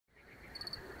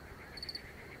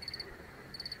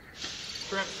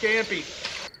Shrimp scampi.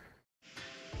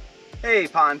 Hey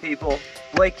pond people,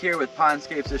 Blake here with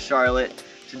Pondscapes of Charlotte.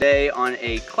 Today on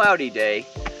a cloudy day,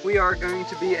 we are going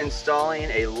to be installing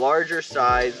a larger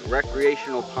size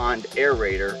recreational pond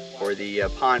aerator for the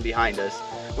pond behind us.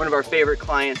 One of our favorite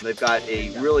clients. They've got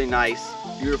a really nice,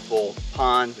 beautiful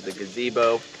pond with a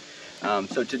gazebo.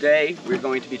 So today we're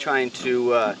going to be trying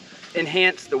to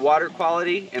enhance the water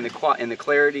quality and the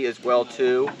clarity as well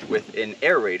too with an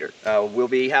aerator. We'll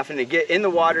be having to get in the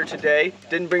water today.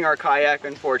 Didn't bring our kayak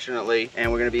unfortunately, and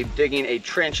we're going to be digging a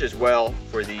trench as well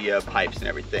for the pipes and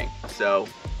everything. So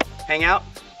hang out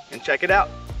and check it out.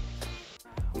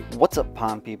 What's up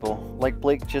pond people? Like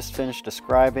Blake just finished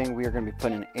describing, we are going to be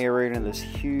putting an aerator in this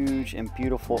huge and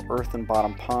beautiful earthen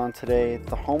bottom pond today.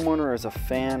 The homeowner is a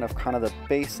fan of kind of the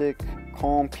basic,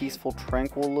 calm, peaceful,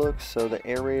 tranquil look, so the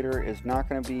aerator is not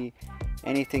going to be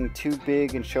anything too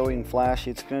big and showy and flashy.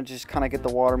 It's going to just kind of get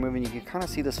the water moving. You can kind of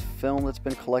see this film that's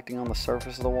been collecting on the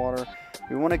surface of the water.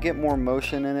 We want to get more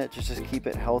motion in it, just keep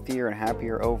it healthier and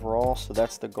happier overall, so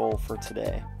that's the goal for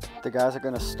today. The guys are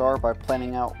going to start by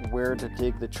planning out where to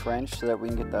dig the trench so that we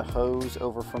can get the hose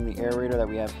over from the aerator that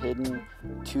we have hidden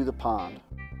to the pond.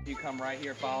 You come right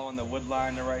here following the wood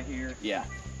line to right here. Yeah,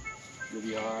 You'll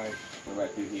be alright. we're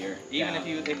right through here. Even if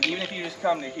you just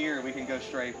come to here, we can go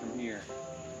straight from here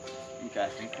Okay.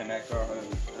 and connect our hose.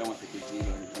 I don't want the gazebo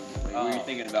or anything. We were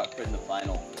thinking about putting the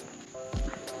final.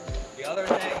 The other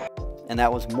thing. And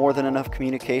that was more than enough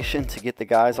communication to get the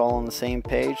guys all on the same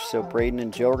page. So Braden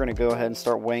and Joe are going to go ahead and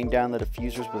start weighing down the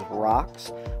diffusers with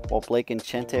rocks, while Blake and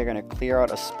Chente are going to clear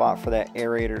out a spot for that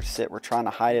aerator to sit. We're trying to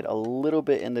hide it a little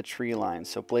bit in the tree line,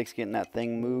 so Blake's getting that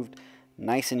thing moved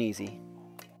nice and easy.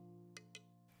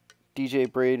 DJ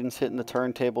Braden's hitting the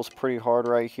turntables pretty hard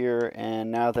right here,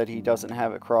 and now that he doesn't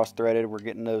have it cross-threaded, we're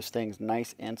getting those things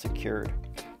nice and secured.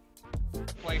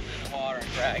 Place it in the water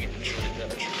and drag it.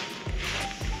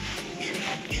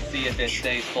 See if it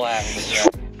stays flat when we drag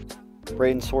it.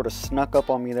 Braden sort of snuck up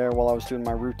on me there while I was doing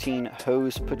my routine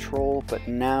hose patrol, but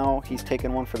now he's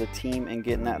taking one for the team and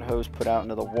getting that hose put out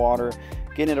into the water,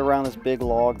 getting it around this big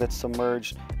log that's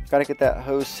submerged. Got to get that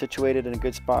hose situated in a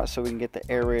good spot so we can get the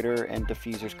aerator and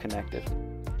diffusers connected.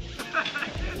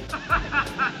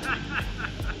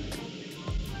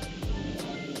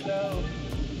 So,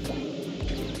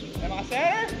 am I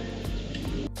center?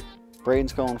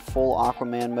 Braden's going full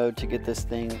Aquaman mode to get this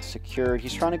thing secured.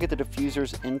 He's trying to get the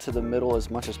diffusers into the middle as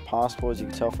much as possible, as you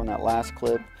can tell from that last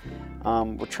clip.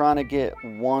 We're trying to get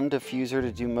one diffuser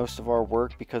to do most of our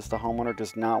work because the homeowner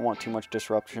does not want too much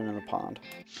disruption in the pond.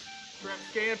 Shrimp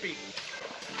scampi.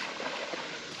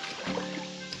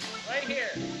 Right here.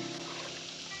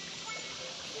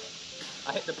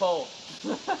 I hit the pole.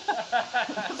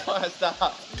 That's why I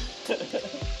stopped.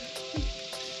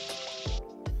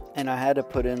 And I had to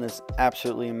put in this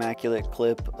absolutely immaculate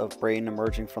clip of Braden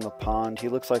emerging from the pond. He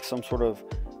looks like some sort of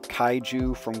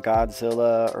kaiju from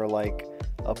Godzilla, or like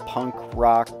a punk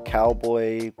rock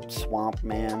cowboy swamp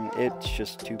man. It's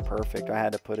just too perfect. I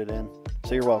had to put it in.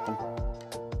 So you're welcome.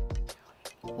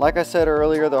 Like I said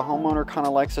earlier, the homeowner kind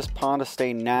of likes this pond to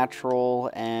stay natural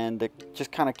and to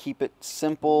just kind of keep it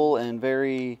simple and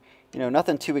very,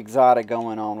 nothing too exotic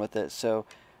going on with it. So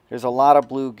there's a lot of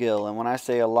bluegill, and when I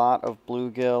say a lot of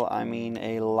bluegill, I mean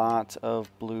a lot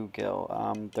of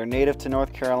bluegill. They're native to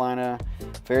North Carolina,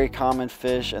 very common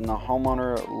fish, and the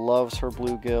homeowner loves her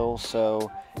bluegill.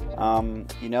 So,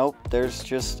 there's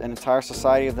just an entire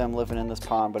society of them living in this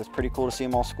pond, but it's pretty cool to see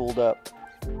them all schooled up.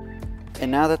 And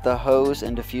now that the hose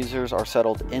and diffusers are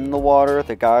settled in the water,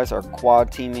 the guys are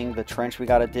quad teaming the trench we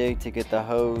got to dig to get the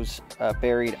hose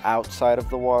buried outside of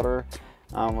the water.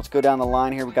 Let's go down the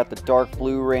line here. We got the dark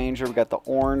blue Ranger, we got the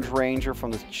orange Ranger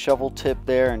from the shovel tip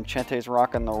there, and Chente's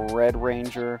rocking the red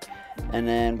Ranger. And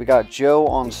then we got Joe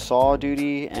on saw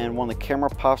duty, and when the camera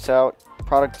pops out,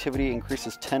 productivity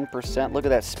increases 10%. Look at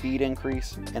that speed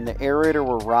increase. And the aerator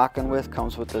we're rocking with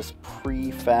comes with this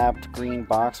prefabbed green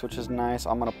box, which is nice.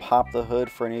 I'm gonna pop the hood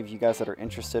for any of you guys that are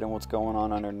interested in what's going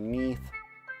on underneath.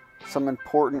 Some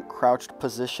important crouched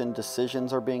position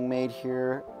decisions are being made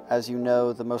here. As you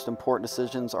know, the most important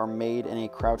decisions are made in a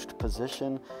crouched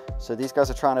position. So these guys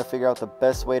are trying to figure out the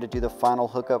best way to do the final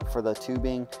hookup for the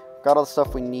tubing. Got all the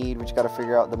stuff we need, we just got to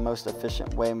figure out the most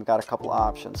efficient way, and we've got a couple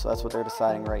options. So that's what they're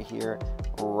deciding right here,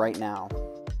 right now.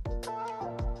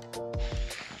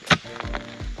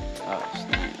 Oh,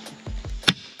 snap.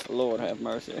 Lord have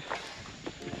mercy.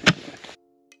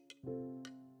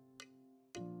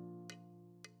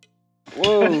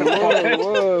 Whoa, whoa,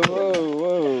 whoa, whoa,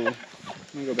 whoa.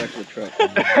 Let me go back to the truck.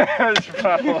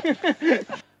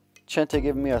 Chente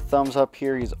giving me a thumbs up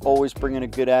here. He's always bringing a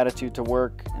good attitude to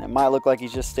work. And it might look like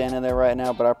he's just standing there right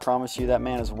now, but I promise you that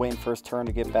man is waiting for his turn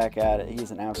to get back at it.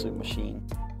 He's an absolute machine.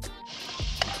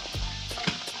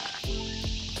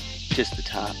 Just the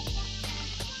top.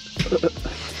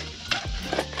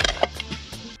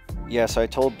 Yeah, so I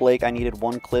told Blake I needed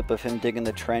one clip of him digging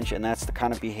the trench, and that's the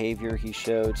kind of behavior he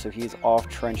showed. So he's off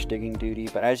trench digging duty.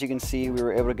 But as you can see, we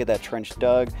were able to get that trench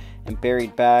dug and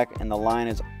buried back, and the line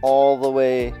is all the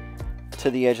way to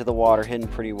the edge of the water, hidden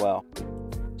pretty well.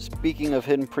 Speaking of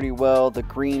hidden pretty well, the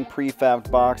green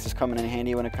prefabbed box is coming in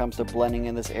handy when it comes to blending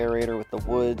in this aerator with the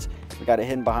woods. We got it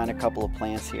hidden behind a couple of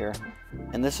plants here.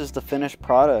 And this is the finished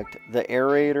product. The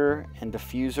aerator and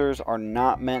diffusers are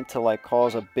not meant to like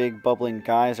cause a big bubbling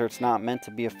geyser. It's not meant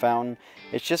to be a fountain.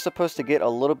 It's just supposed to get a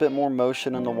little bit more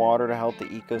motion in the water to help the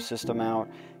ecosystem out.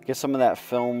 Get some of that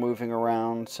film moving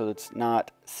around so it's not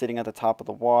sitting at the top of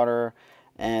the water.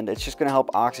 And it's just going to help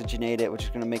oxygenate it, which is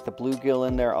going to make the bluegill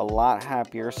in there a lot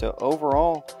happier. So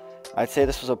overall, I'd say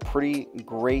this was a pretty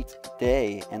great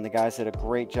day, and the guys did a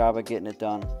great job of getting it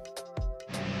done.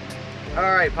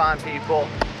 All right, pond people,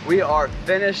 we are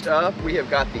finished up. We have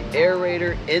got the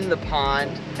aerator in the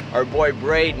pond. Our boy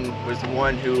Braden was the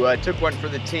one who took one for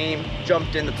the team,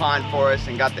 jumped in the pond for us,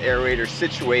 and got the aerator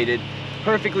situated,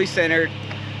 perfectly centered.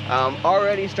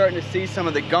 Already starting to see some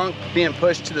of the gunk being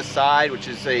pushed to the side, which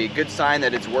is a good sign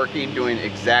that it's working, doing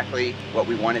exactly what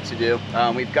we want it to do.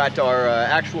 We've got our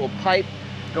actual pipe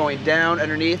going down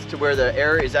underneath to where the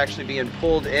air is actually being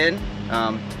pulled in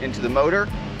into the motor.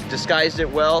 Disguised it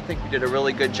well. I think we did a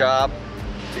really good job.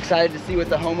 Excited to see what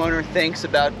the homeowner thinks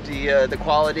about the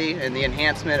quality and the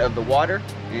enhancement of the water,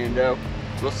 and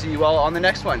we'll see you all on the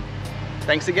next one.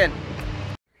 Thanks again.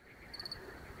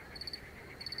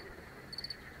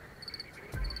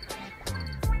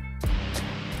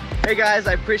 Hey guys,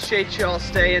 I appreciate you all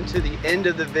staying to the end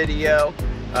of the video.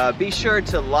 Be sure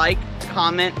to like,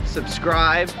 comment,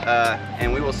 subscribe,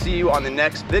 and we will see you on the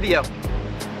next video.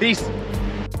 Peace.